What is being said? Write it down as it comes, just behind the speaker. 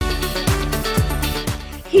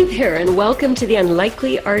Hey there, and welcome to the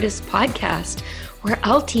Unlikely Artist Podcast, where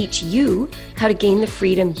I'll teach you how to gain the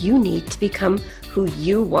freedom you need to become who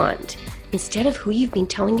you want, instead of who you've been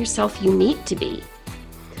telling yourself you need to be.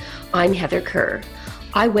 I'm Heather Kerr.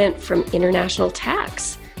 I went from international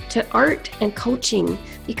tax to art and coaching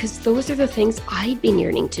because those are the things I've been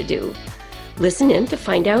yearning to do. Listen in to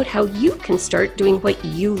find out how you can start doing what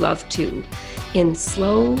you love too, in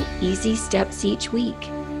slow, easy steps each week.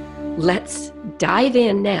 Let's dive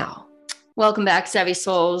in now. Welcome back, Savvy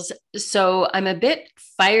Souls. So I'm a bit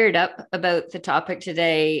fired up about the topic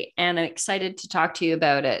today, and I'm excited to talk to you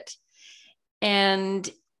about it. And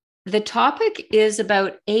the topic is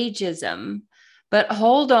about ageism, but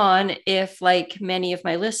hold on if, like many of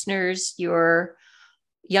my listeners, you're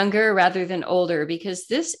younger rather than older, because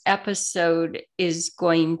this episode is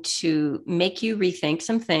going to make you rethink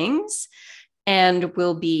some things and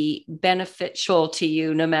will be beneficial to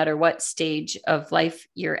you no matter what stage of life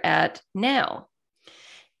you're at now.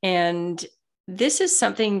 And this is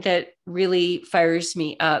something that really fires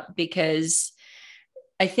me up because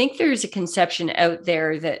I think there's a conception out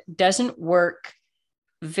there that doesn't work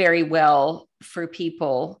very well for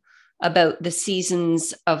people about the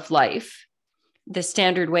seasons of life. The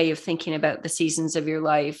standard way of thinking about the seasons of your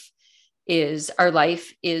life is our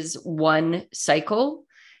life is one cycle.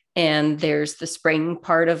 And there's the spring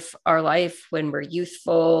part of our life when we're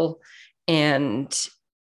youthful and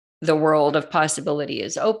the world of possibility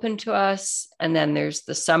is open to us. And then there's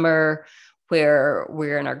the summer where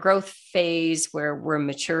we're in our growth phase, where we're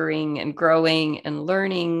maturing and growing and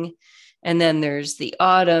learning. And then there's the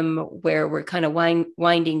autumn where we're kind of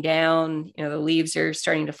winding down. You know, the leaves are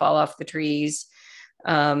starting to fall off the trees,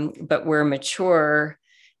 but we're mature.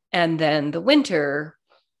 And then the winter,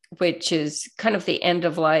 which is kind of the end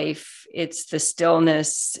of life. It's the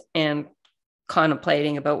stillness and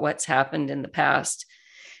contemplating about what's happened in the past.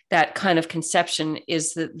 That kind of conception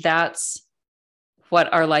is that that's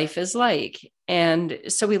what our life is like. And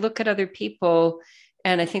so we look at other people,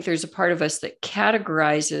 and I think there's a part of us that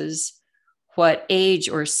categorizes what age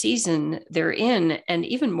or season they're in. And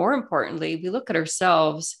even more importantly, we look at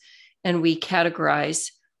ourselves and we categorize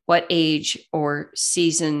what age or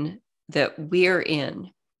season that we're in.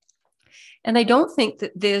 And I don't think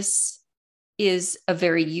that this is a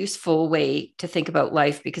very useful way to think about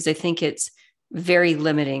life, because I think it's very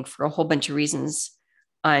limiting for a whole bunch of reasons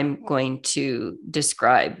I'm going to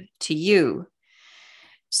describe to you.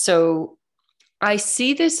 So I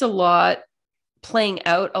see this a lot, playing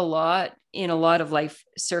out a lot in a lot of life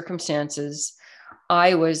circumstances.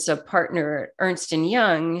 I was a partner at Ernst &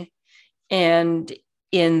 Young, and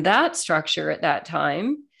in that structure at that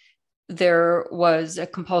time, there was a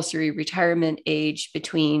compulsory retirement age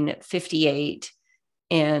between 58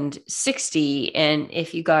 and 60. And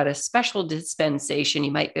if you got a special dispensation,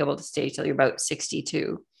 you might be able to stay till you're about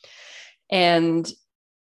 62. And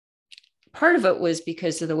part of it was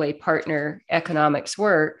because of the way partner economics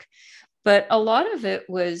work. But a lot of it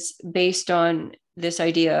was based on this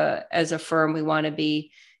idea as a firm, we want to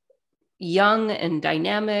be young and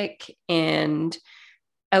dynamic and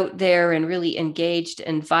out there and really engaged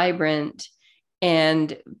and vibrant.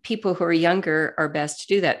 And people who are younger are best to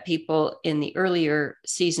do that, people in the earlier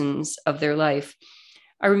seasons of their life.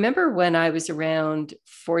 I remember when I was around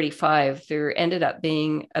 45, there ended up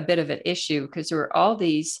being a bit of an issue because there were all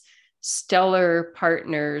these stellar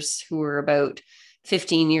partners who were about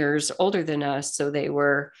 15 years older than us. So they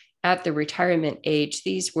were at the retirement age.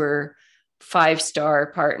 These were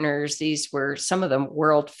 5-star partners. These were some of them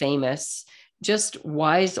world famous, just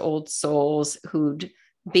wise old souls who'd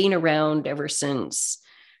been around ever since,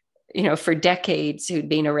 for decades, who'd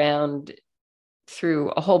been around through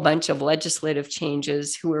a whole bunch of legislative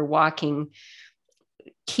changes, who were walking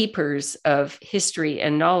keepers of history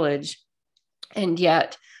and knowledge. And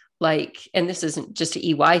yet, and this isn't just an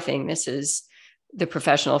EY thing, this is the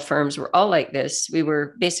professional firms were all like this. We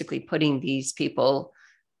were basically putting these people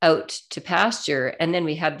out to pasture. And then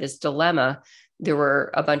we had this dilemma. There were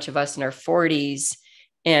a bunch of us in our 40s,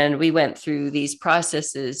 and we went through these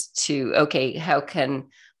processes to, okay, how can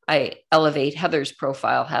I elevate Heather's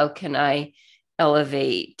profile? How can I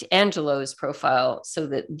elevate Angelo's profile so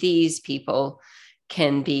that these people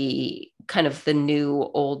can be kind of the new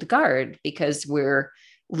old guard, because we're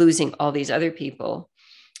losing all these other people.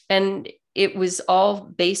 And it was all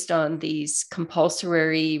based on these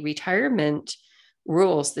compulsory retirement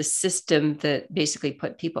rules, the system that basically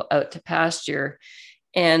put people out to pasture.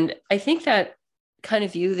 And I think that kind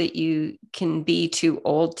of view that you can be too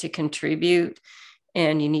old to contribute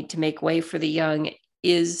and you need to make way for the young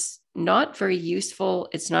is not very useful.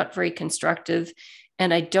 It's not very constructive.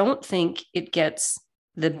 And I don't think it gets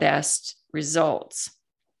the best results.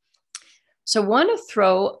 So I want to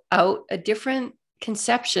throw out a different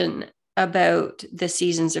conception about the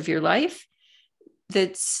seasons of your life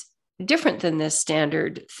that's different than this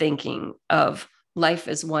standard thinking of life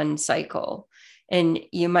as one cycle. And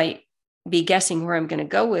you might be guessing where I'm going to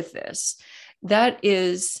go with this. That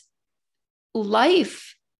is,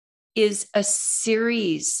 life is a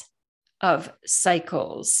series of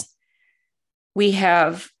cycles. We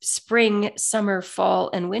have spring, summer, fall,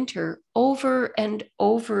 and winter over and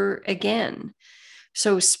over again.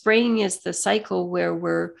 So spring is the cycle where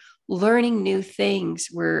we're learning new things.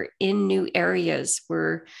 We're in new areas.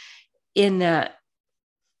 We're in that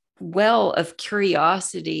well of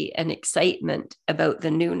curiosity and excitement about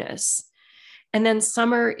the newness. And then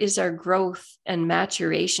summer is our growth and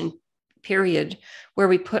maturation period where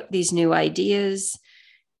we put these new ideas,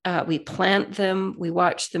 we plant them, we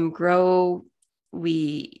watch them grow,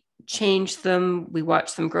 we change them, we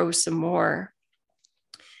watch them grow some more.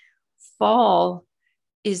 Fall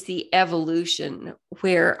is the evolution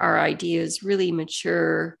where our ideas really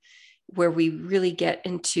mature, where we really get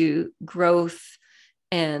into growth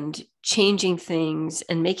and changing things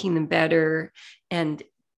and making them better and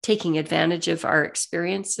taking advantage of our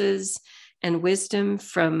experiences and wisdom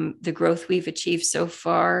from the growth we've achieved so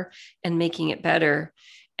far and making it better.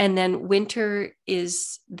 And then winter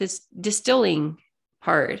is this distilling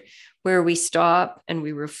part where we stop and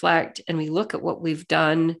we reflect and we look at what we've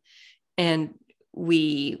done and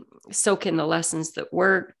we soak in the lessons that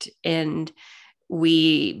worked and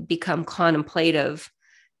we become contemplative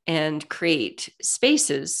and create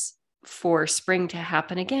spaces for spring to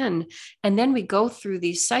happen again. And then we go through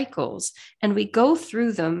these cycles and we go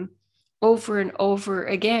through them over and over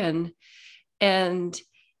again. And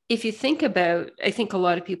if you think about, I think a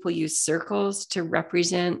lot of people use circles to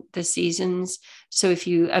represent the seasons. So if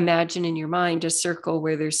you imagine in your mind a circle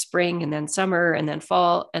where there's spring and then summer and then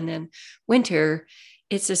fall and then winter,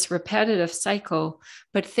 it's this repetitive cycle.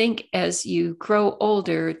 But think as you grow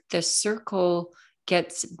older, the circle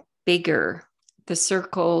gets bigger. The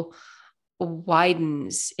circle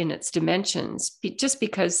widens in its dimensions just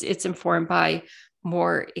because it's informed by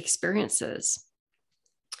more experiences.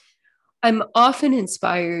 I'm often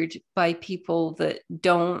inspired by people that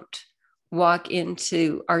don't walk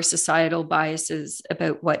into our societal biases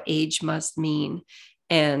about what age must mean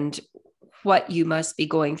and what you must be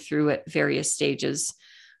going through at various stages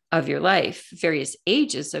of your life, various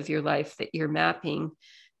ages of your life that you're mapping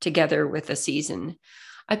together with a season.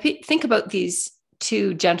 I think about these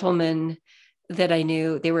two gentlemen that I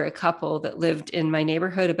knew. They were a couple that lived in my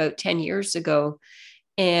neighborhood about 10 years ago.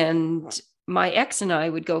 And my ex and I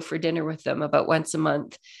would go for dinner with them about once a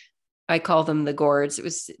month. I call them the Gords. It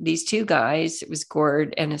was these two guys. It was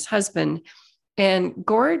Gord and his husband. And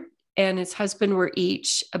Gord and his husband were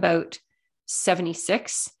each about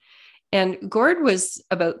 76. And Gord was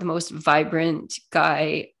about the most vibrant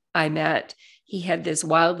guy I met. He had this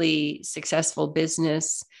wildly successful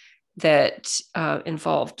business that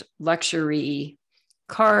involved luxury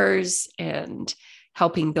cars and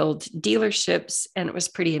helping build dealerships. And it was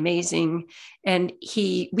pretty amazing. And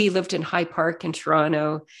we lived in High Park in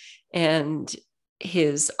Toronto, and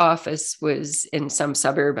his office was in some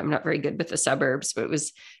suburb. I'm not very good with the suburbs, but it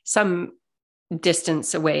was some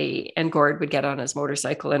distance away. And Gord would get on his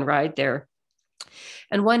motorcycle and ride there.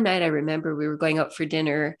 And one night I remember we were going out for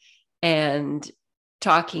dinner and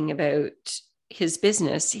talking about his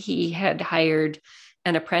business. He had hired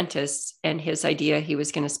an apprentice, and his idea, he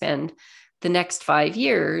was going to spend the next 5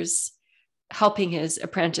 years helping his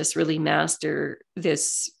apprentice really master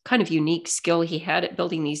this kind of unique skill he had at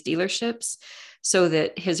building these dealerships so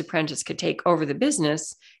that his apprentice could take over the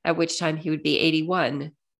business, at which time he would be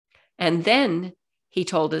 81. And then he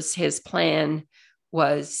told us his plan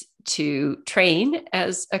was to train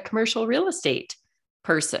as a commercial real estate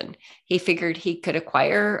person. He figured he could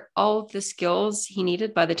acquire all the skills he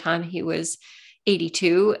needed by the time he was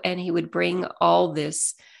 82, and he would bring all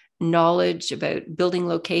this knowledge about building,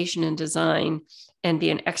 location, and design and be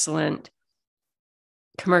an excellent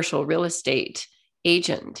commercial real estate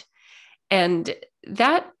agent. And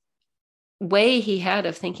that way he had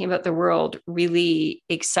of thinking about the world really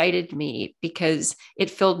excited me because it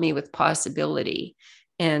filled me with possibility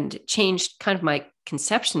and changed kind of my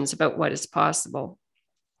conceptions about what is possible.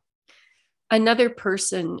 Another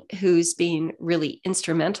person who's been really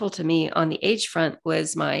instrumental to me on the age front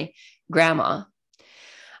was my grandma.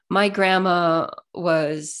 My grandma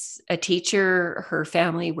was a teacher. Her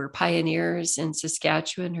family were pioneers in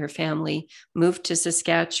Saskatchewan. Her family moved to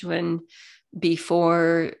Saskatchewan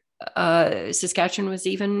before Saskatchewan was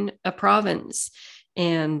even a province.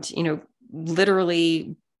 And,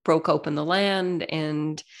 literally broke open the land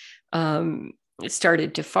and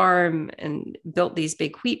started to farm and built these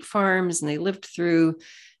big wheat farms, and they lived through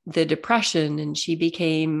the Depression, and she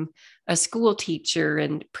became a school teacher,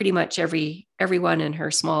 and pretty much everyone in her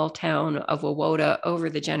small town of Wawota over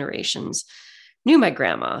the generations knew my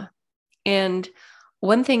grandma. And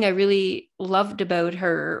one thing I really loved about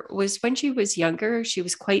her was when she was younger, she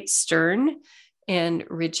was quite stern and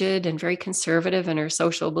rigid and very conservative in her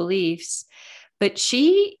social beliefs, but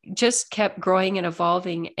she just kept growing and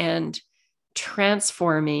evolving and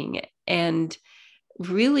transforming, and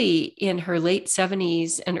really in her late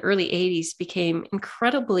 70s and early 80s became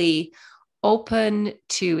incredibly open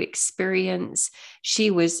to experience. She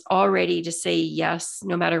was all ready to say yes,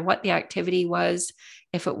 no matter what the activity was.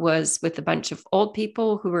 If it was with a bunch of old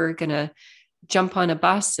people who were going to jump on a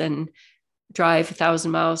bus and drive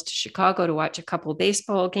 1,000 miles to Chicago to watch a couple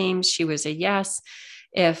baseball games, she was a yes.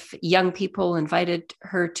 If young people invited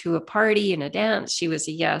her to a party and a dance, she was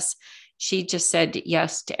a yes. She just said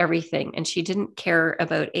yes to everything, and she didn't care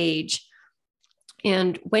about age.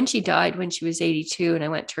 And when she died, when she was 82, and I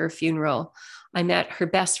went to her funeral, I met her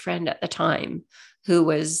best friend at the time, who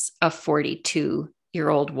was a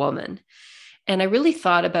 42-year-old woman. And I really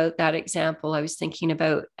thought about that example. I was thinking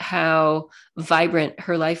about how vibrant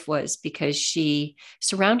her life was because she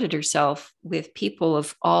surrounded herself with people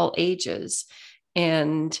of all ages.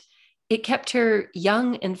 And it kept her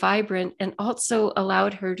young and vibrant, and also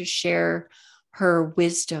allowed her to share her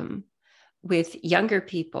wisdom with younger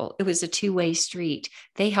people. It was a two-way street.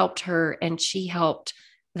 They helped her and she helped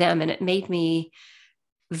them. And it made me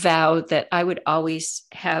vow that I would always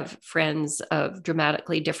have friends of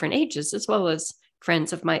dramatically different ages, as well as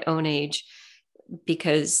friends of my own age,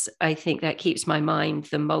 because I think that keeps my mind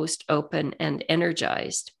the most open and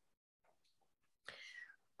energized.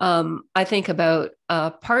 I think about a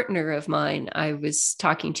partner of mine I was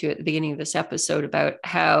talking to at the beginning of this episode about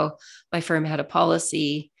how my firm had a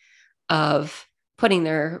policy of putting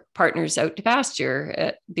their partners out to pasture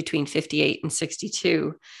at between 58 and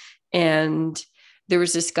 62. And there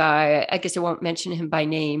was this guy, I guess I won't mention him by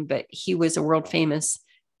name, but he was a world famous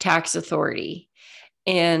tax authority.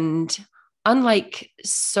 And unlike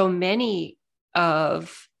so many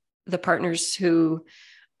of the partners who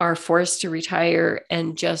are forced to retire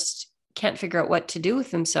and just can't figure out what to do with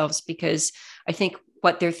themselves, because I think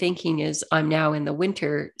what they're thinking is, I'm now in the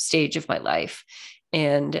winter stage of my life.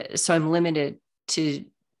 And so I'm limited to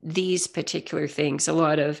these particular things. A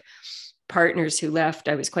lot of partners who left,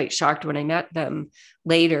 I was quite shocked when I met them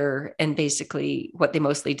later. And basically what they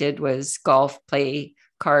mostly did was golf, play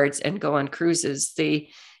cards, and go on cruises. They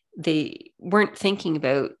weren't thinking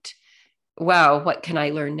about, wow, what can I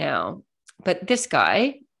learn now? But this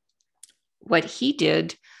guy, what he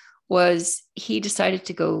did was he decided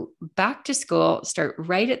to go back to school, start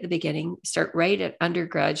right at the beginning, start right at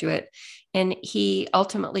undergraduate. And he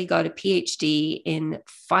ultimately got a PhD in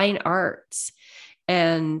fine arts,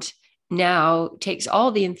 and now takes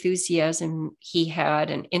all the enthusiasm he had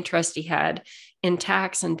and interest he had in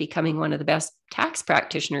tax and becoming one of the best tax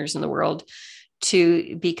practitioners in the world,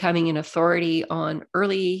 to becoming an authority on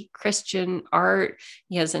early Christian art.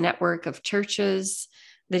 He has a network of churches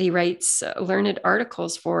that he writes learned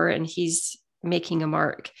articles for, and he's making a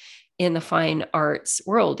mark in the fine arts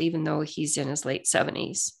world, even though he's in his late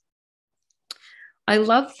 70s. I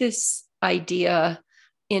love this idea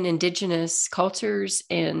in Indigenous cultures,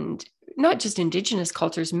 and not just Indigenous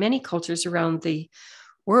cultures, many cultures around the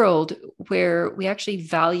world, where we actually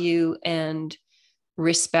value and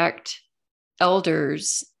respect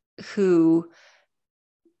elders who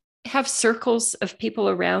have circles of people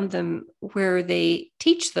around them where they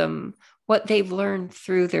teach them what they've learned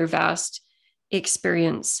through their vast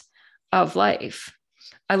experience of life.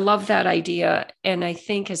 I love that idea. And I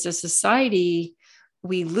think as a society,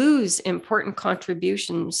 we lose important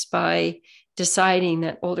contributions by deciding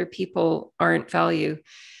that older people aren't valued.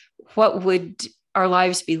 What would our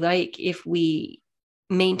lives be like if we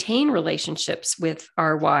maintain relationships with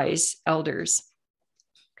our wise elders?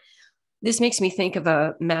 This makes me think of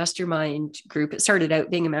a mastermind group. It started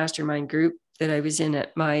out being a mastermind group that I was in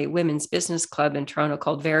at my women's business club in Toronto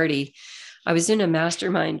called Verity. I was in a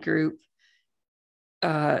mastermind group.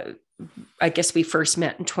 I guess we first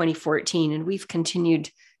met in 2014, and we've continued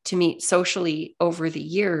to meet socially over the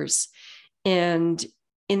years. And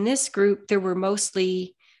in this group, there were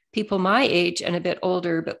mostly people my age and a bit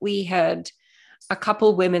older, but we had a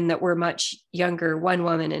couple women that were much younger. One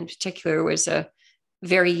woman in particular was a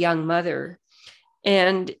very young mother.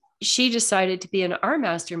 And she decided to be in our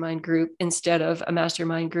mastermind group instead of a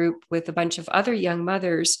mastermind group with a bunch of other young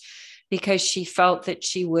mothers, because she felt that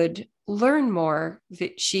she would learn more,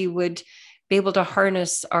 that she would be able to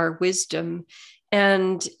harness our wisdom.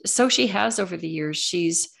 And so she has over the years.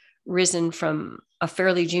 She's risen from a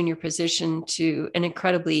fairly junior position to an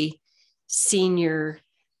incredibly senior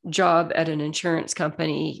job at an insurance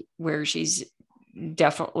company where she's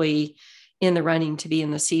definitely in the running to be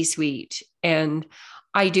in the C-suite. And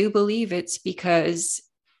I do believe it's because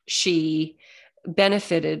she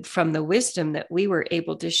benefited from the wisdom that we were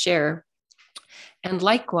able to share. And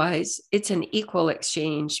likewise, it's an equal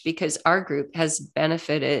exchange because our group has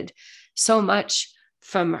benefited so much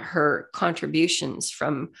from her contributions,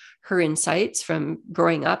 from her insights, from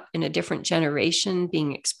growing up in a different generation,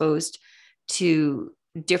 being exposed to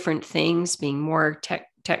different things, being more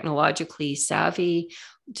technologically savvy,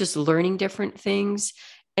 just learning different things.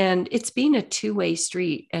 And it's been a two-way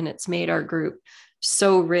street, and it's made our group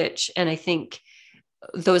so rich. And I think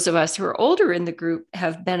those of us who are older in the group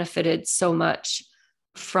have benefited so much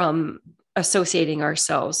from associating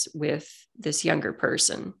ourselves with this younger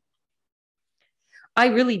person. I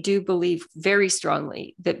really do believe very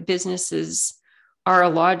strongly that businesses are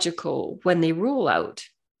illogical when they rule out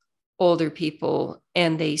older people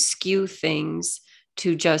and they skew things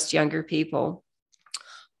to just younger people.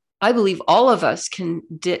 I believe all of us can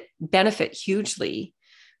benefit hugely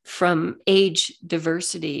from age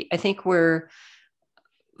diversity. I think we're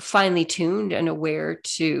finely tuned and aware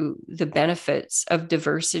to the benefits of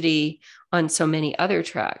diversity on so many other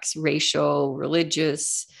tracks: racial,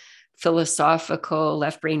 religious, philosophical,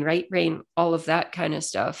 left brain, right brain, all of that kind of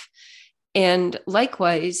stuff. And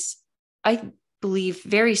likewise, I believe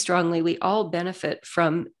very strongly we all benefit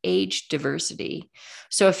from age diversity.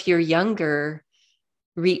 So if you're younger,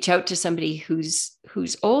 reach out to somebody who's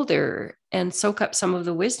older and soak up some of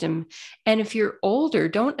the wisdom. And if you're older,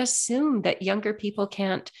 don't assume that younger people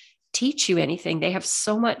can't teach you anything. They have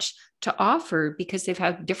so much to offer because they've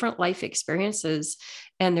had different life experiences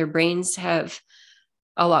and their brains have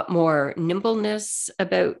a lot more nimbleness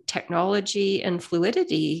about technology and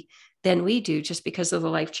fluidity than we do, just because of the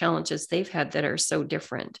life challenges they've had that are so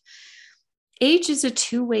different. Age is a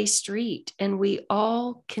two-way street, and we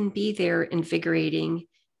all can be there invigorating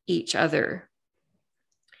each other.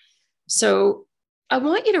 So I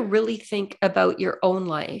want you to really think about your own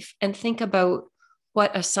life and think about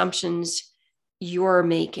what assumptions you're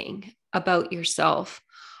making about yourself.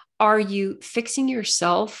 Are you fixing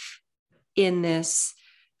yourself in this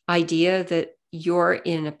idea that you're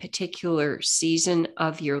in a particular season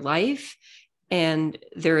of your life and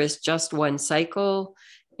there is just one cycle?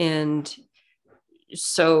 And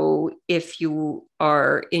so if you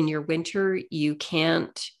are in your winter, you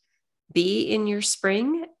can't be in your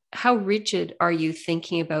spring. How rigid are you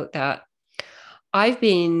thinking about that? I've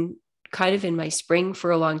been kind of in my spring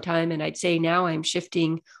for a long time, and I'd say now I'm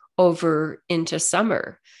shifting over into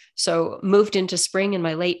summer. So moved into spring in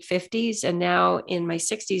my late 50s, and now in my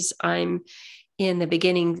 60s, I'm in the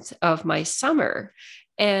beginnings of my summer.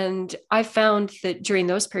 And I found that during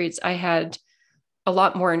those periods, I had a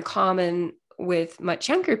lot more in common with much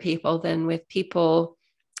younger people than with people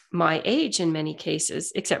my age in many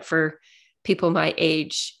cases, except for people my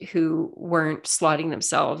age who weren't slotting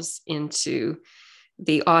themselves into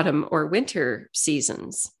the autumn or winter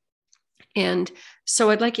seasons. And so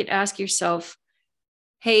I'd like you to ask yourself,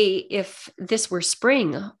 hey, if this were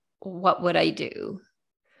spring, what would I do?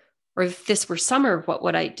 Or if this were summer, what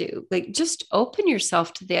would I do? Like, just open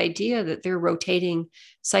yourself to the idea that there are rotating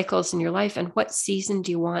cycles in your life. And what season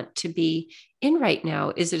do you want to be in right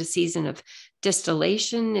now? Is it a season of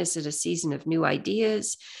distillation? Is it a season of new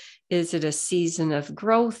ideas? Is it a season of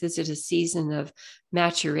growth? Is it a season of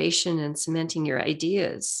maturation and cementing your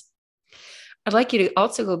ideas? I'd like you to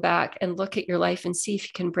also go back and look at your life and see if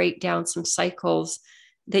you can break down some cycles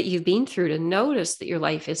that you've been through, to notice that your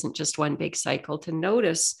life isn't just one big cycle, to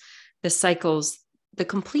notice the cycles, the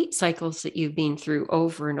complete cycles that you've been through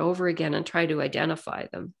over and over again, and try to identify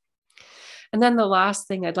them. And then the last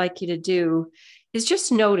thing I'd like you to do is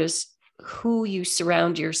just notice who you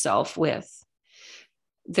surround yourself with.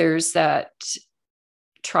 There's that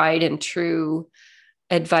tried and true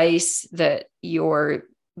advice that you're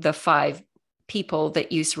the 5 people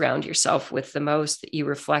that you surround yourself with the most, that you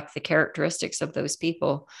reflect the characteristics of those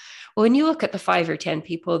people. Well, when you look at the 5 or 10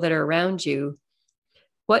 people that are around you,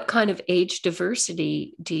 what kind of age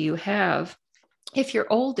diversity do you have? If you're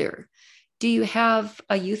older, do you have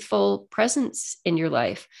a youthful presence in your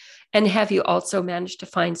life? And have you also managed to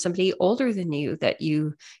find somebody older than you that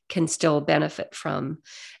you can still benefit from?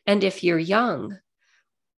 And if you're young,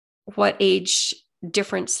 what age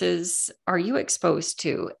differences are you exposed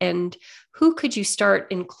to? And who could you start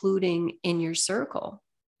including in your circle?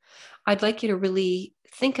 I'd like you to really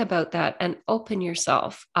think about that and open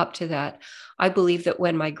yourself up to that. I believe that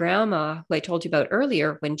when my grandma, who I told you about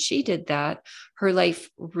earlier, when she did that, her life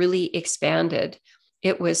really expanded.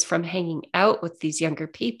 It was from hanging out with these younger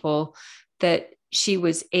people that she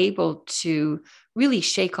was able to really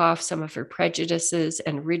shake off some of her prejudices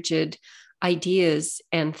and rigid ideas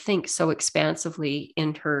and think so expansively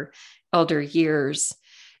in her elder years.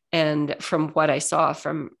 And from what I saw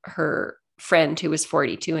from her friend who was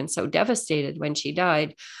 42 and so devastated when she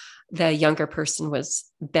died, the younger person was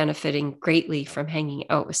benefiting greatly from hanging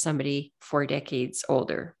out with somebody 4 decades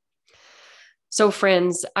older. So,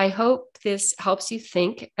 friends, I hope this helps you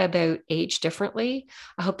think about age differently.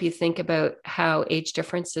 I hope you think about how age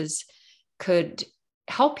differences could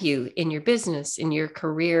help you in your business, in your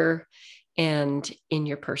career, and in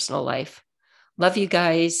your personal life. Love you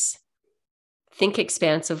guys. Think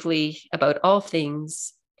expansively about all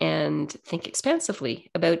things and think expansively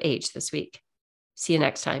about age this week. See you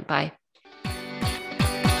next time. Bye.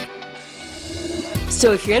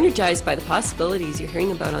 So if you're energized by the possibilities you're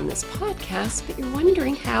hearing about on this podcast, but you're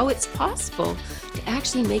wondering how it's possible to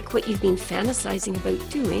actually make what you've been fantasizing about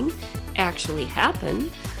doing actually happen,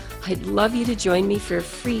 I'd love you to join me for a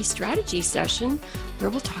free strategy session where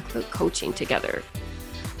we'll talk about coaching together.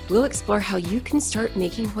 We'll explore how you can start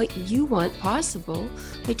making what you want possible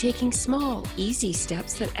by taking small, easy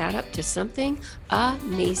steps that add up to something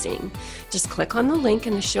amazing. Just click on the link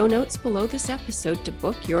in the show notes below this episode to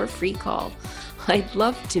book your free call. I'd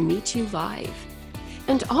love to meet you live.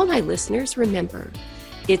 And all my listeners, remember,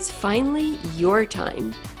 it's finally your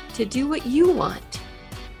time to do what you want.